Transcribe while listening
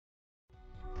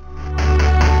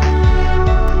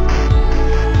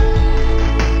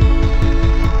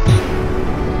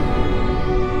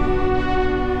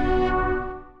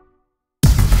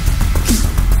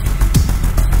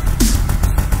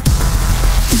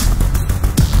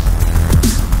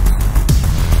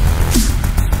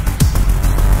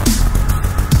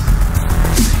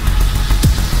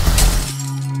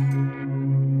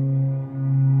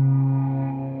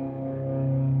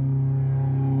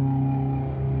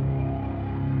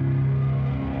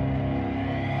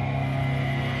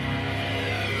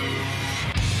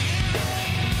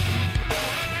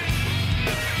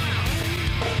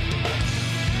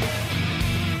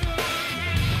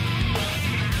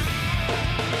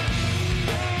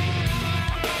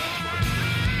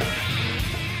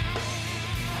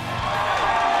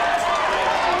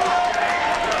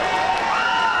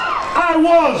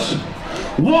was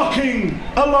walking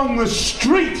along the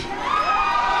street.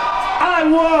 I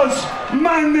was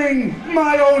minding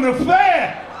my own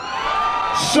affair.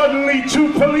 Suddenly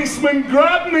 2 policemen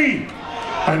grabbed me,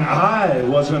 and I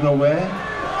wasn't aware.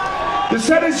 They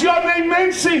said, "Is your name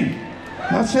Nancy?"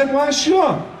 I said, "Why,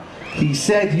 sure." He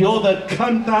said, "You're the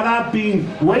cunt that I've been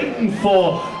waiting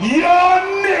for.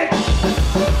 You're Nick!"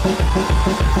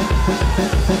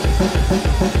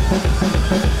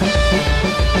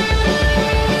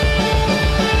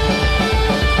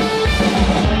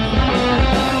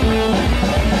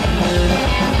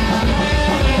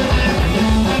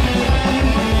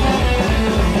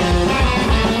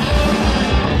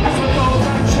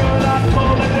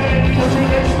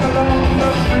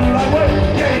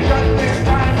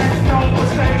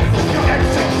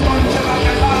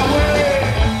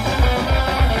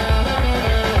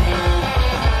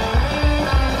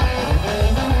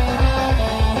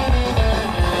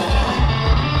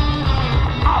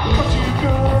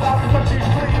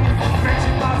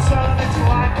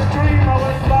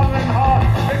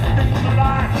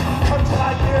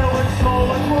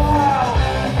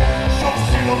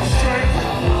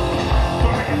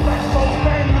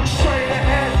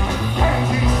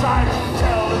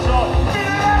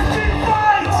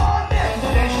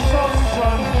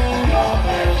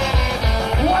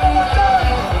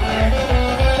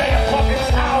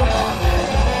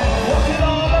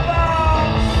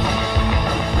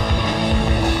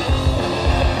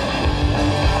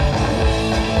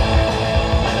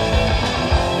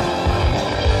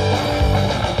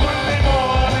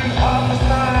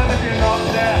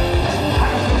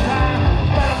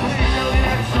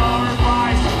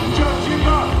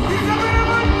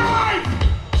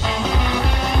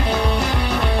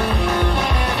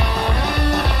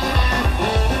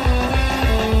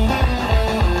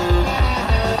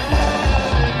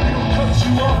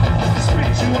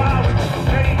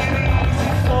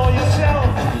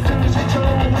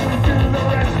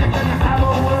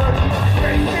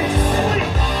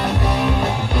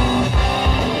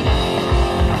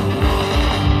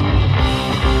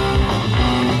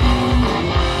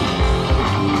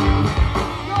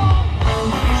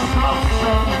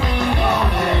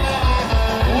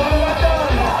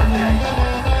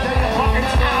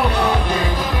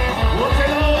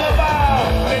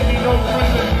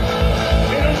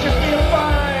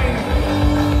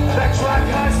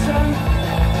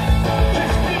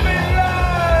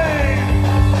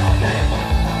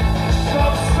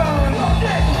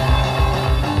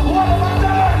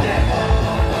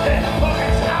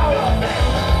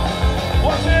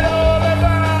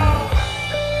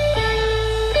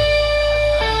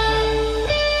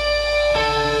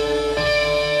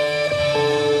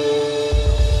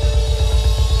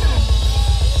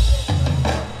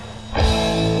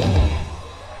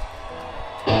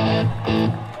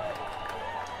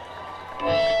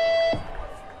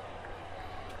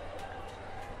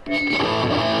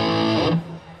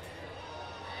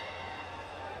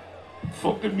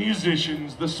 Fucking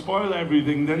musicians, they spoil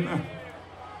everything, don't they?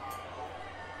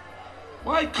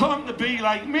 Why can't they be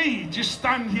like me? Just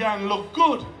stand here and look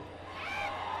good.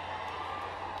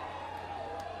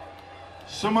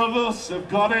 Some of us have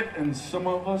got it and some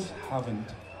of us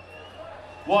haven't.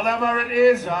 Whatever it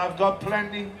is, I've got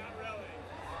plenty.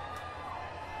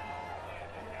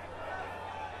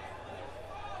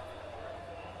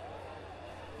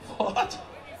 What?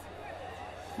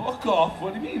 Fuck off?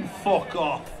 What do you mean, fuck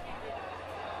off?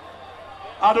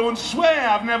 I don't swear,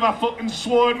 I've never fucking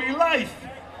swore in my life.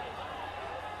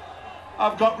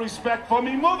 I've got respect for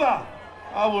me mother.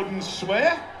 I wouldn't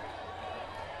swear.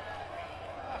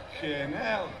 Fucking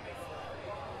hell.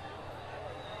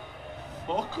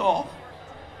 Fuck off.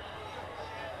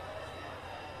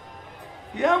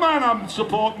 Yeah man, I'm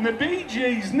supporting the Bee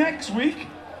Gees next week.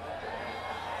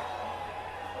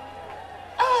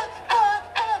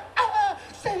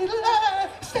 Stay alive,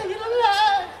 stay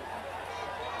alive.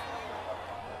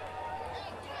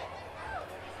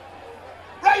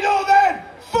 Righto then,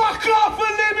 fuck off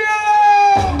and leave me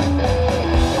alone!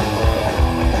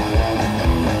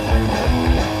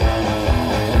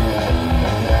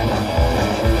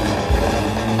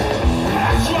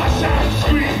 That's why I shout and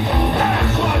scream,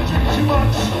 that's why I drink too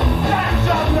much, that's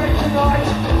why I'm late tonight,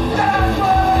 that's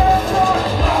why I talk.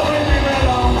 Oh, leave me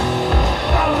alone,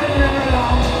 oh, leave me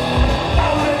alone,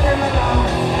 oh, leave me alone.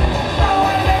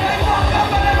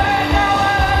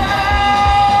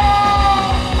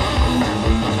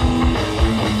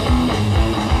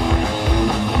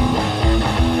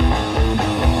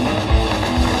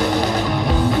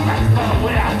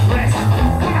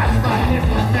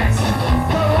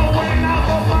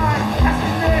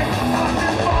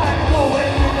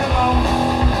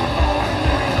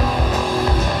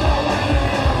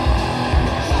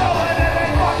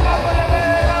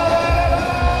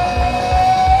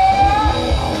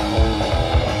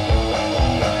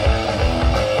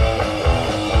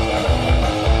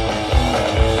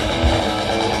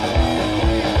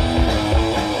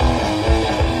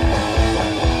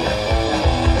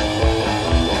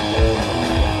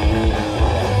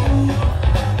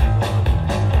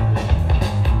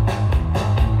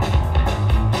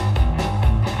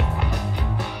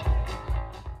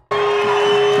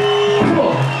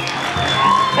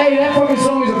 Hey, that fucking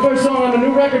song is the first song on the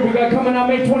new record we got coming out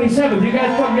May 27th. You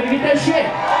guys fucking gonna get that shit?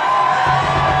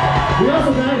 We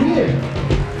also got it here.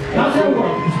 How's that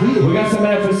work? We got some of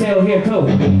that for sale here too.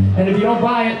 And if you don't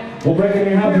buy it, we'll break it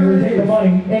in your house and we'll take the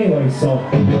money anyway, so.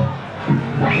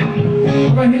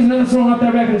 Alright, here's another song off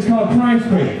that record. It's called Crime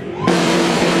Spree.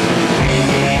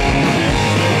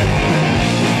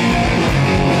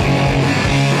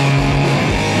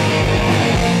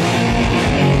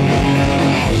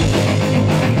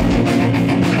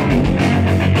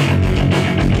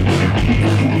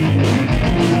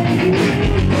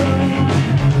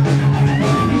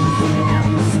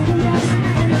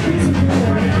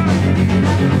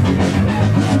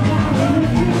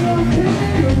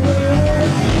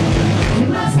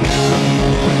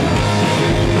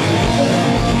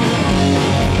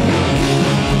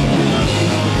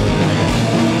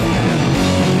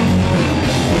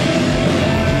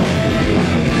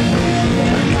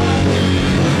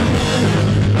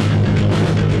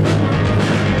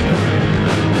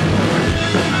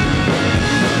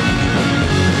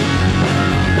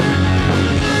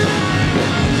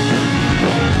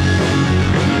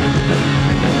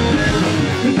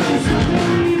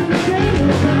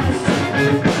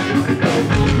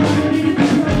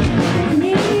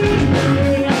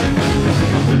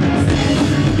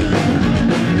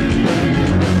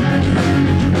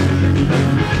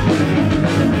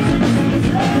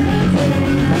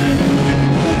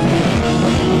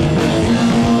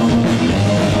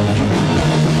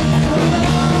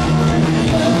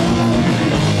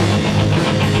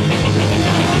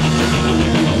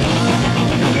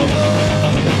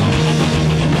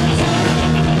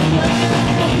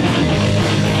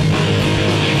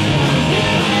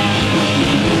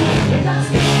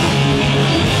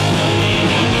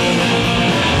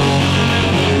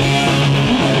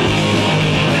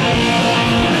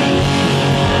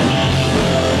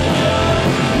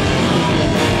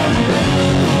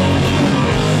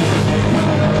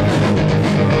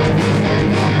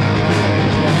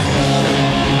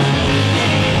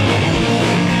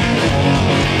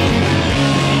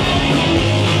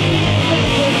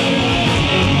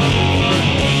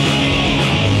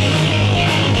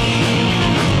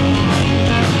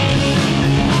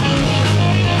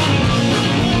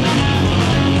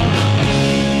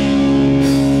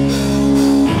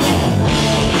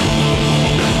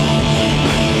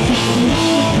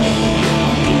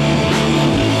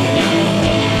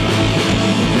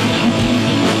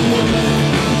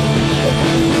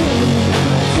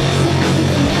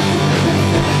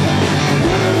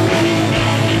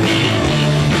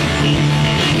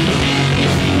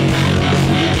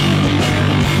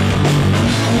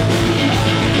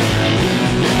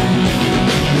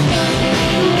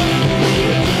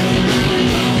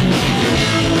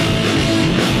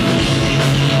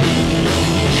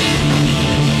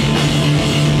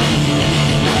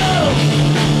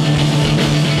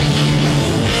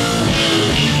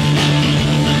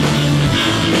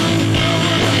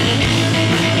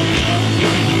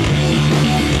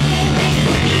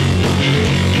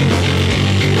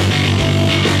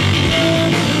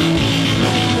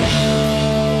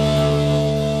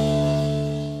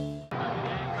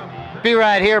 Be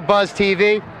right here, Buzz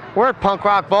TV. We're at Punk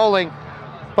Rock Bowling,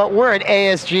 but we're at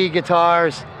ASG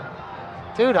Guitars.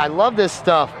 Dude, I love this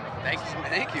stuff. Thank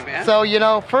you, man. So, you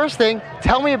know, first thing,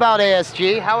 tell me about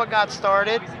ASG, how it got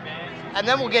started, and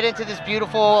then we'll get into this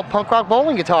beautiful Punk Rock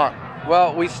Bowling guitar.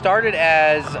 Well, we started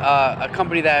as a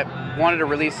company that wanted to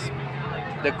release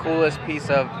the coolest piece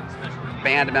of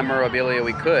band memorabilia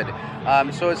we could.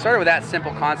 So it started with that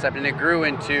simple concept, and it grew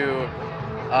into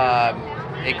a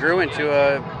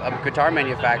guitar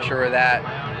manufacturer that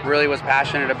really was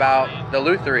passionate about the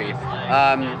lutherie.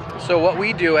 So what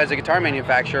we do as a guitar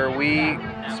manufacturer, we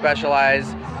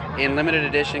specialize in limited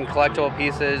edition collectible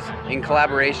pieces in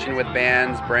collaboration with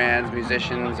bands, brands,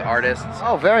 musicians, artists.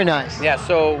 Oh, very nice. Yeah,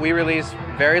 so we release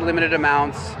very limited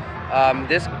amounts.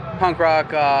 This punk rock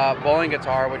bowling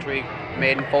guitar, which we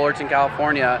made in Fullerton,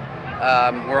 California,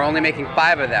 we're only making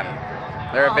 5 of them.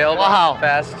 They're available at the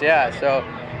fest. Yeah, so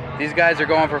these guys are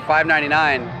going for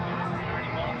 $5.99.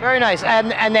 Very nice,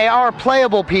 and they are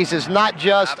playable pieces, not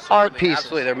just art pieces.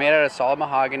 Absolutely, they're made out of solid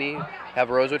mahogany, have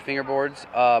rosewood fingerboards,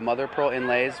 mother of pearl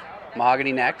inlays,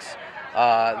 mahogany necks.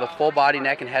 The full body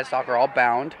neck and headstock are all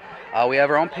bound. We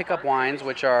have our own pickup wines,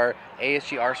 which are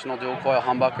ASG Arsenal dual coil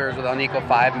humbuckers with unequal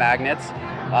 5 magnets.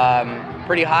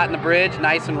 Pretty hot in the bridge,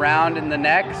 nice and round in the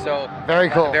neck. So very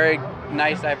cool. Very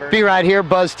nice diversity. Be right here,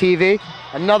 Buzz TV.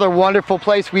 Another wonderful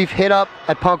place we've hit up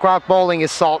at Punk Rock Bowling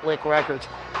is Salt Lick Records.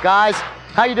 Guys,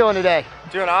 how you doing today?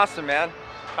 Doing awesome, man.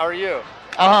 How are you?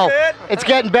 Oh, it's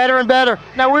getting better and better.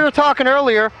 Now, we were talking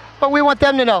earlier, but we want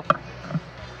them to know.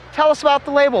 Tell us about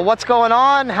the label. What's going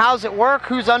on? How's it work?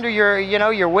 Who's under your,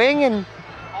 your wing, and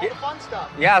all the fun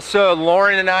stuff. Yeah, so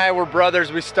Lauren and I were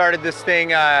brothers. We started this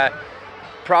thing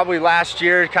probably last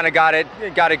year, kind of got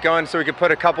it going so we could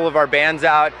put a couple of our bands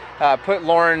out. Put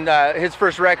Lauren, his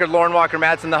first record, Lauren Walker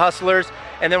Matz and the Hustlers,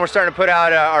 and then we're starting to put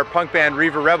out our punk band,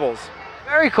 Reaver Rebels.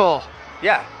 Very cool.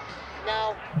 Yeah.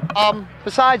 Now,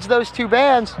 besides those two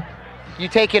bands, you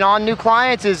taking on new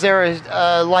clients? Is there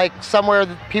like somewhere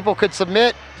that people could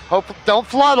submit? Don't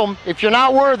flood them. If you're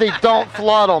not worthy, don't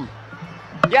flood them.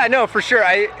 Yeah, no, for sure.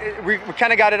 We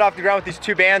kind of got it off the ground with these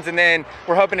two bands, and then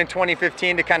we're hoping in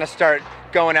 2015 to kind of start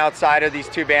going outside of these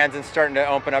two bands and starting to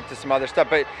open up to some other stuff.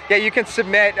 But yeah, you can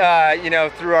submit,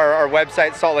 through our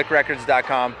website,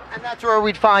 saltlakerecords.com. And that's where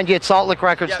we'd find you, at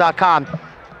saltlakerecords.com. Yep.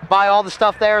 Buy all the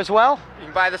stuff there as well? You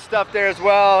can buy the stuff there as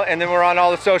well, and then we're on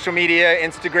all the social media,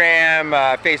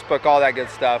 Instagram, Facebook, all that good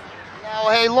stuff. Now,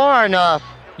 hey, Lauren,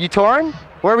 you touring?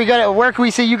 Where can we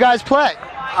see you guys play?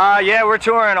 Yeah, we're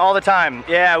touring all the time.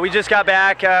 Yeah, we just got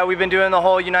back. We've been doing the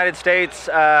whole United States.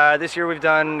 This year we've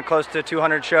done close to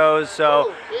 200 shows,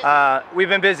 so we've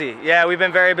been busy. Yeah, we've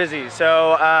been very busy.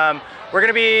 So we're going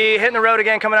to be hitting the road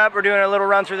again coming up. We're doing a little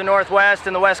run through the Northwest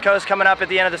and the West Coast coming up at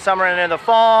the end of the summer and into the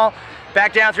fall.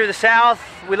 Back down through the South.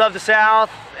 We love the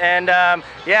South. And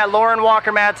yeah,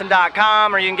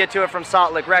 LaurenWalkerMadsen.com, or you can get to it from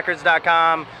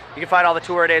SaltLakeRecords.com. You can find all the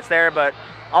tour dates there, but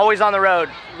always on the road.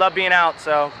 Love being out,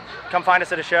 so come find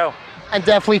us at a show. And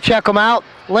definitely check them out.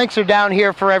 Links are down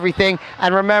here for everything.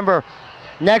 And remember,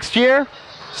 next year,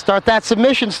 start that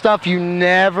submission stuff. You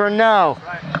never know.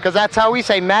 Because that's how we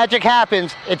say magic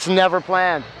happens. It's never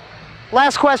planned.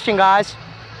 Last question, guys.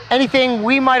 Anything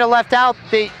we might have left out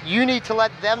that you need to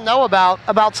let them know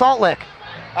about Salt Lake?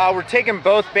 We're taking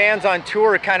both bands on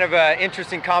tour, kind of an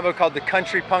interesting combo called the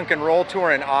Country Punk and Roll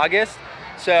Tour in August.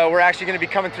 So we're actually going to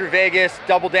be coming through Vegas,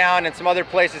 Double Down, and some other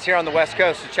places here on the West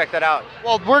Coast, so check that out.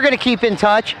 Well, we're going to keep in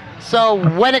touch. So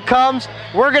when it comes,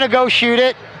 we're going to go shoot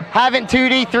it, have it in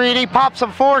 2D, 3D, pop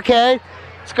some 4K.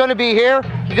 It's going to be here.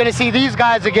 You're going to see these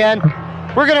guys again.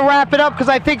 We're going to wrap it up because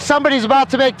I think somebody's about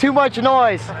to make too much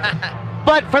noise.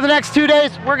 But for the next 2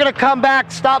 days, we're going to come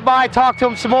back, stop by, talk to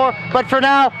them some more. But for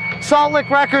now, Salt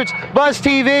Lake Records, Buzz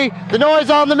TV, the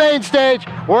noise on the main stage.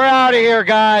 We're out of here,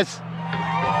 guys.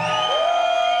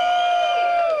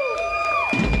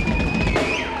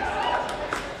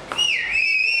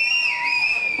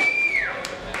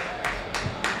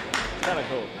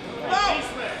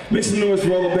 Make some noise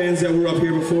for all the bands that were up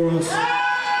here before us.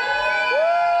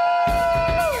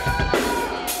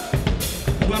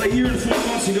 About a year and 4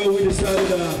 months ago, we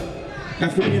decided,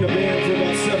 after being a band for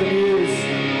about 7 years,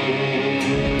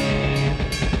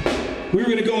 we were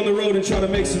going to go on the road and try to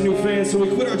make some new fans. So we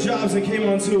quit our jobs and came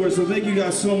on tour. So thank you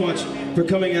guys so much for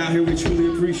coming out here. We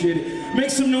truly appreciate it. Make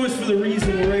some noise for the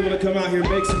reason we're able to come out here and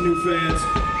make some new fans.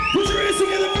 Put your hands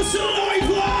together for Sonori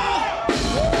Club!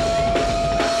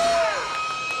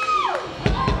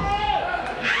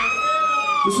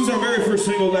 This was our very first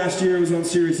single last year. It was on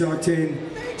Sirius Octane.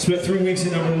 Spent 3 weeks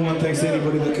at #1. Thanks to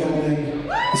anybody that called in.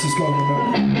 This is called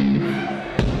Remember.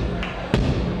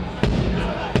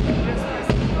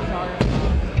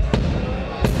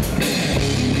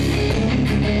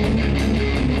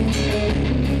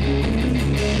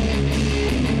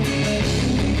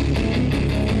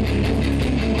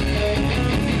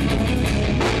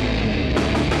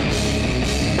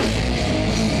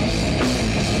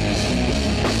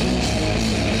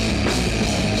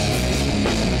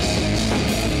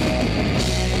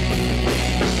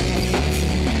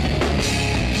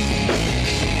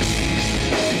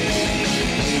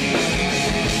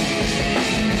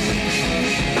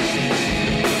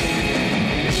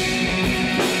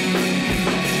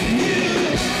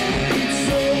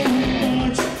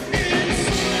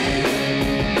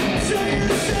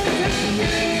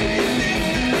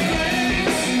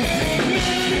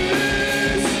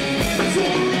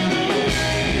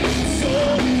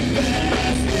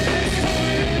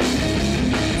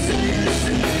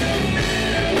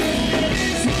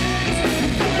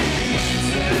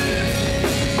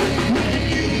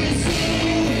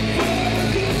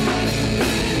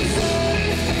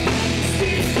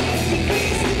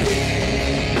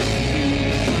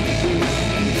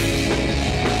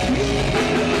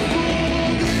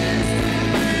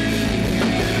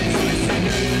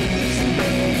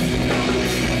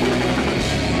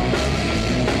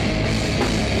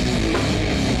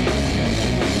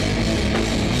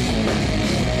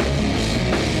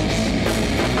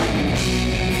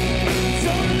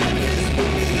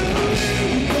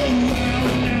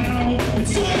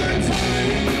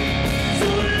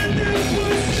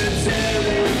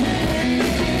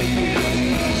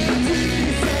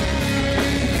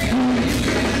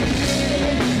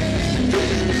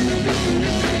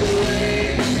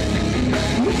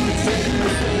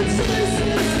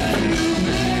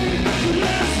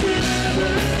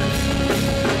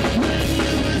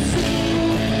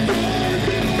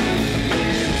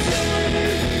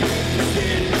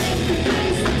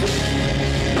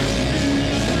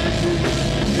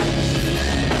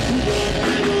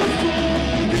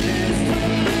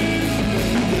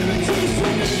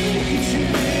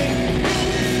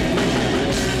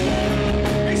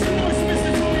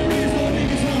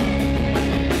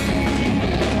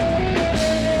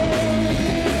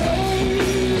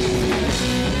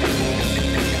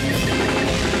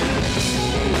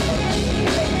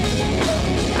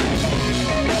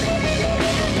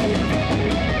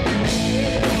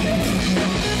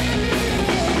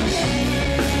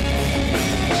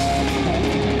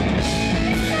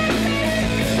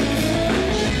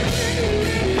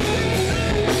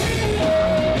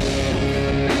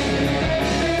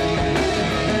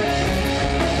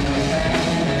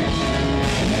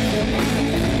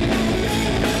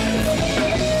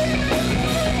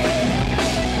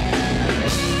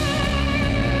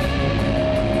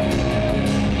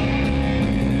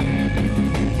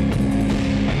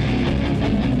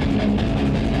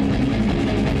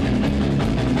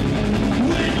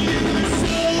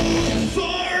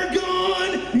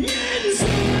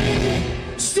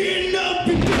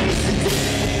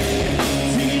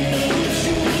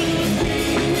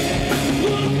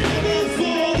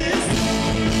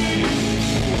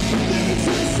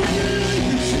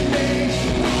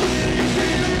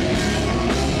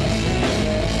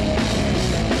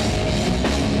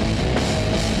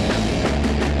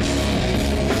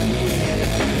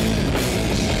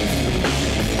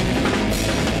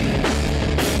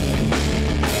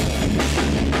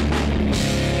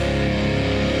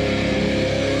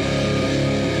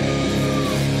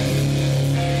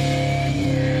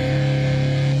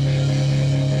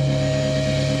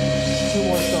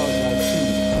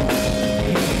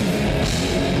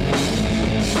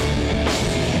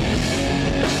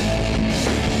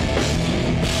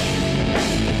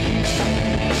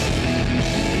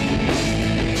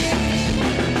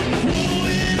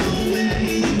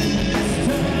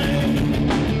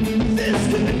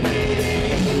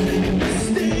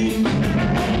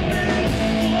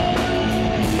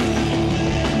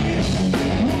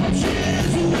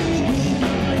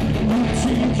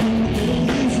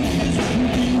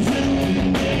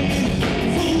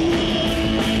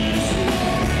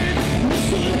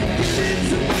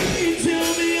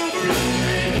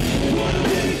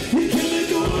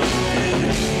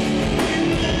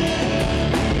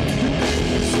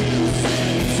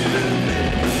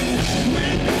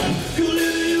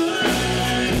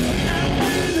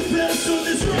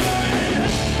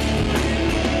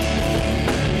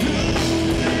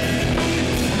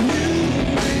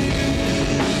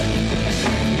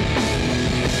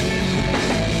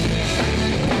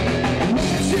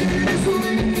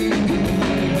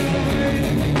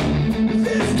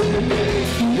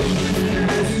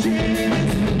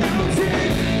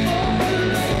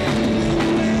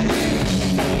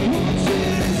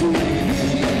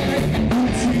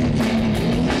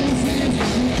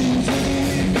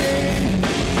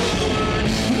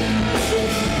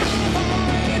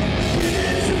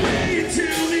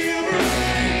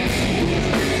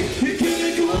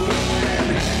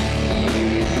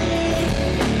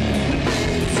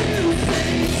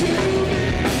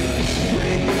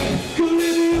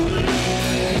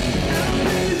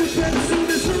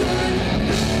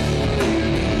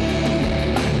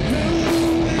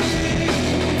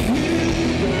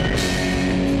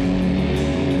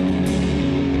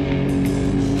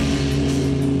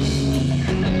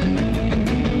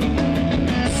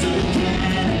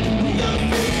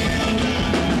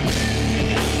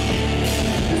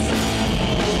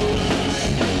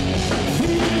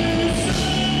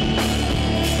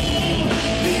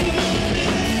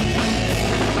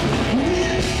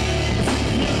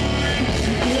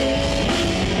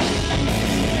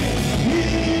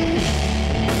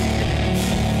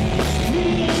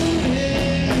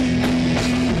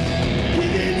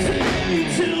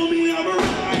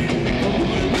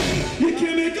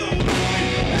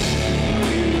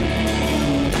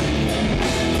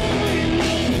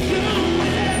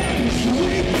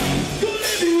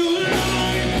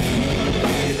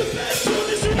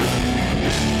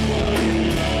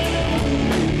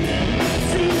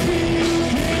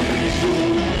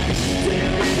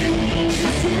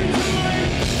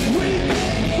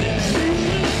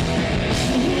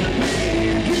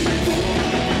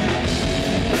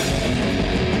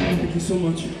 so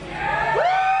much.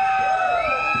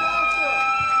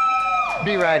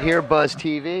 Be right here, Buzz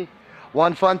TV.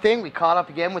 One fun thing, we caught up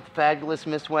again with the fabulous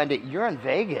Miss Wendy. You're in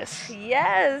Vegas.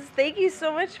 Yes, thank you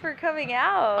so much for coming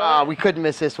out. We couldn't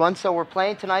miss this one, so we're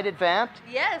playing tonight at Vamped.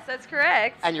 Yes, that's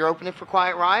correct. And you're opening for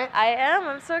Quiet Riot? I am.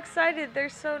 I'm so excited. They're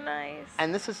so nice.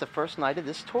 And this is the first night of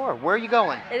this tour. Where are you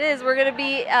going? It is. We're going to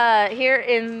be here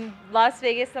in Las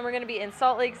Vegas, then we're going to be in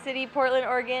Salt Lake City, Portland,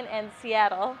 Oregon, and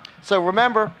Seattle. So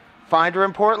remember, find her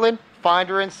in Portland, find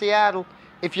her in Seattle.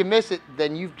 If you miss it,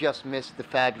 then you've just missed the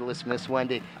fabulous Miss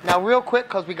Wendy. Now, real quick,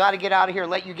 because we got to get out of here,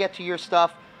 let you get to your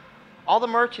stuff. All the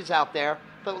merch is out there,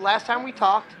 but last time we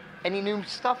talked, any new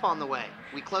stuff on the way?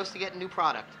 We close to getting new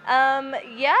product.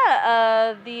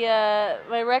 Yeah,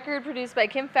 my record produced by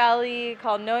Kim Fowley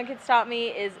called No One Can Stop Me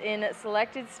is in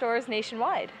selected stores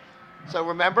nationwide. So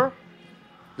remember,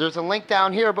 there's a link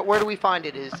down here, but where do we find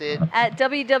it? Is it? At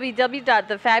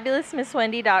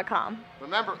www.thefabulousmisswendy.com.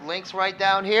 Remember, link's right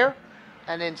down here.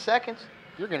 And in seconds,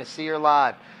 you're going to see her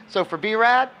live. So for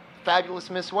B-Rad, fabulous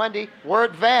Miss Wendy, we're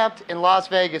at Vamped in Las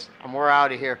Vegas, and we're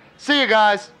out of here. See you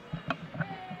guys.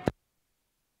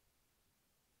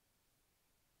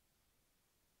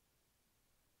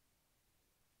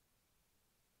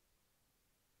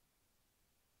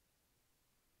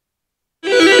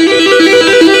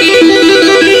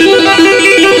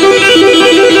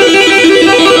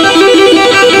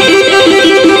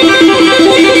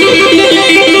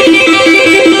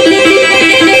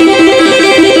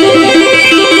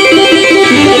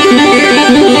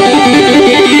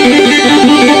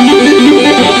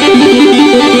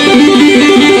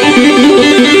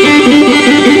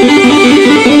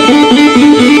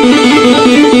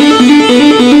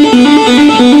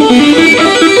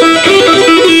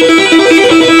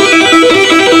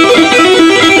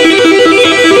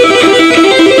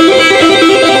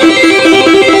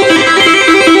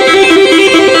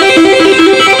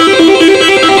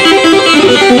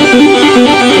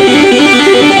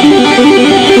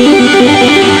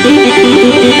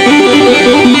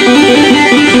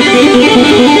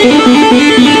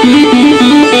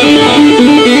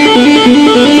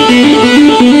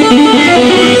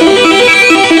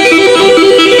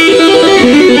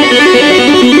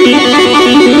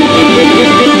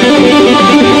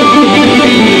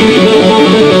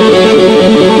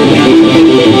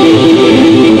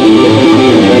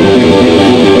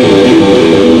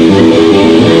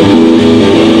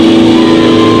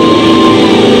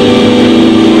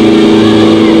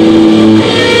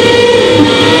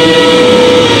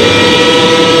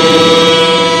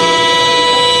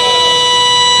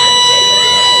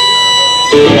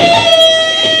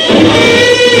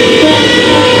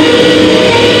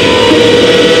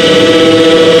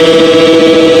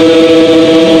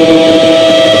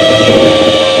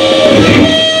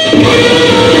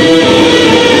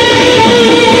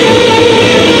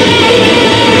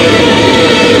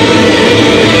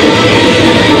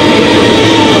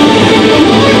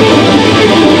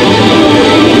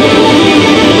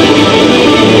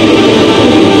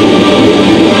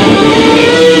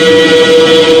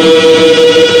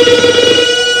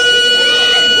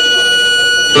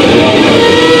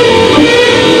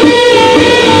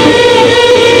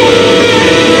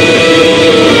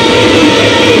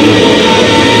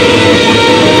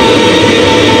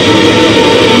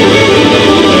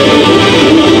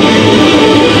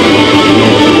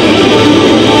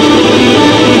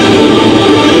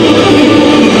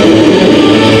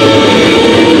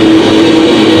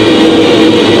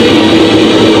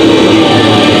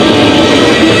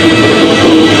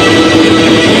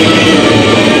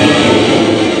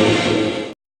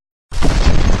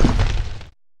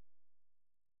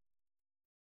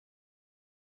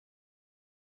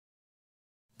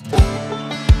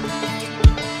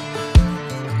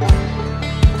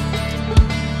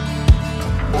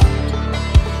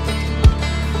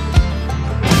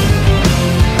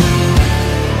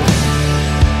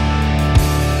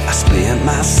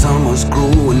 My summers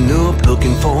growing up,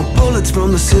 looking for bullets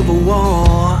from the Civil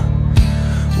War.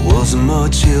 Wasn't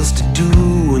much else to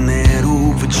do in that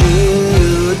old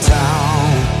Virginia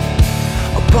town.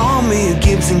 I bought me a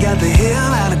Gibson, got the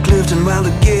hell out of Clifton while the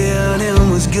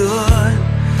getting was good.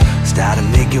 Started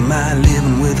making my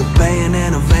living with a band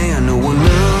and a van. No one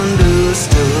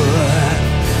understood.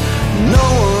 No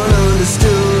one understood.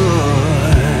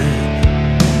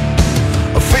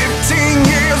 15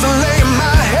 years of laying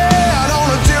my head on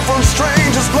a different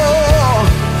stranger's floor.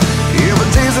 Every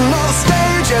day's another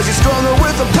stage as you struggle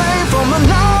with the pain from the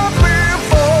night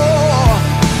before.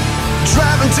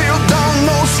 Driving till dawn,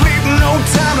 no sleep, no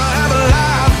time to have a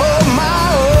life of my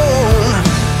own.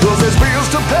 'Cause there's bills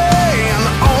to pay and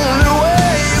the only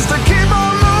way is to keep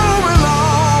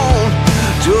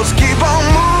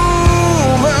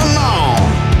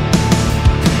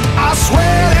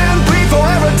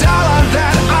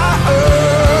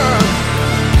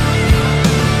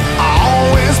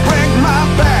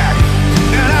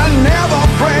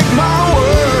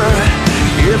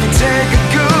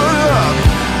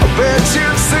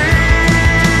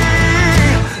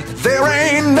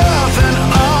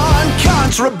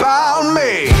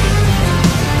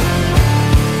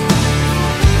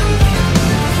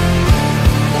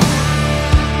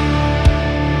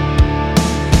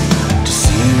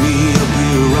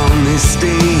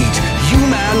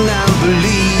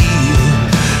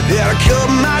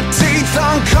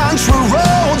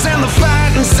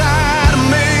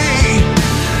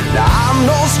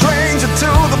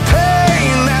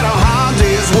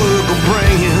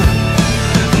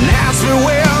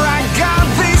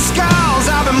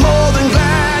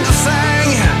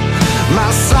my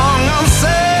song of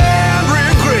sad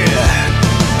regret.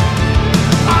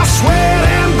 I sweat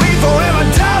and bleed for every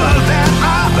dollar that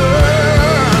I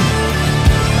earn.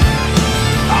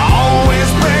 I always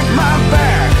break my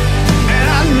back, and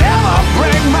I never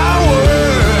break my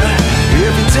word.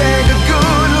 If you take a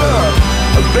good look,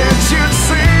 I bet you'd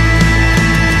see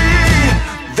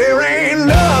there ain't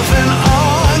nothing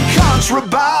unconscious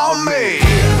about me.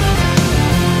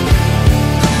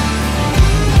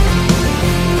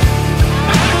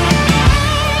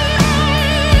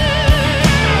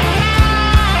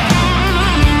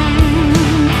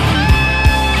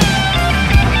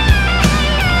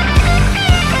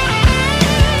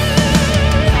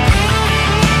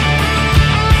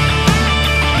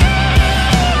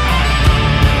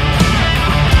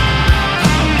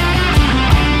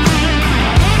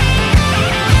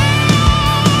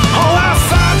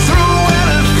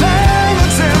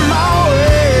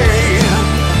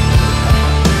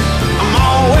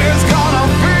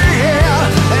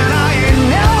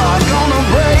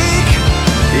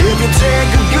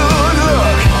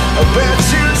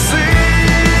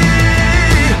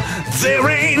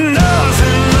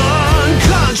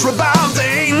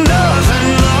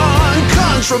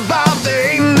 About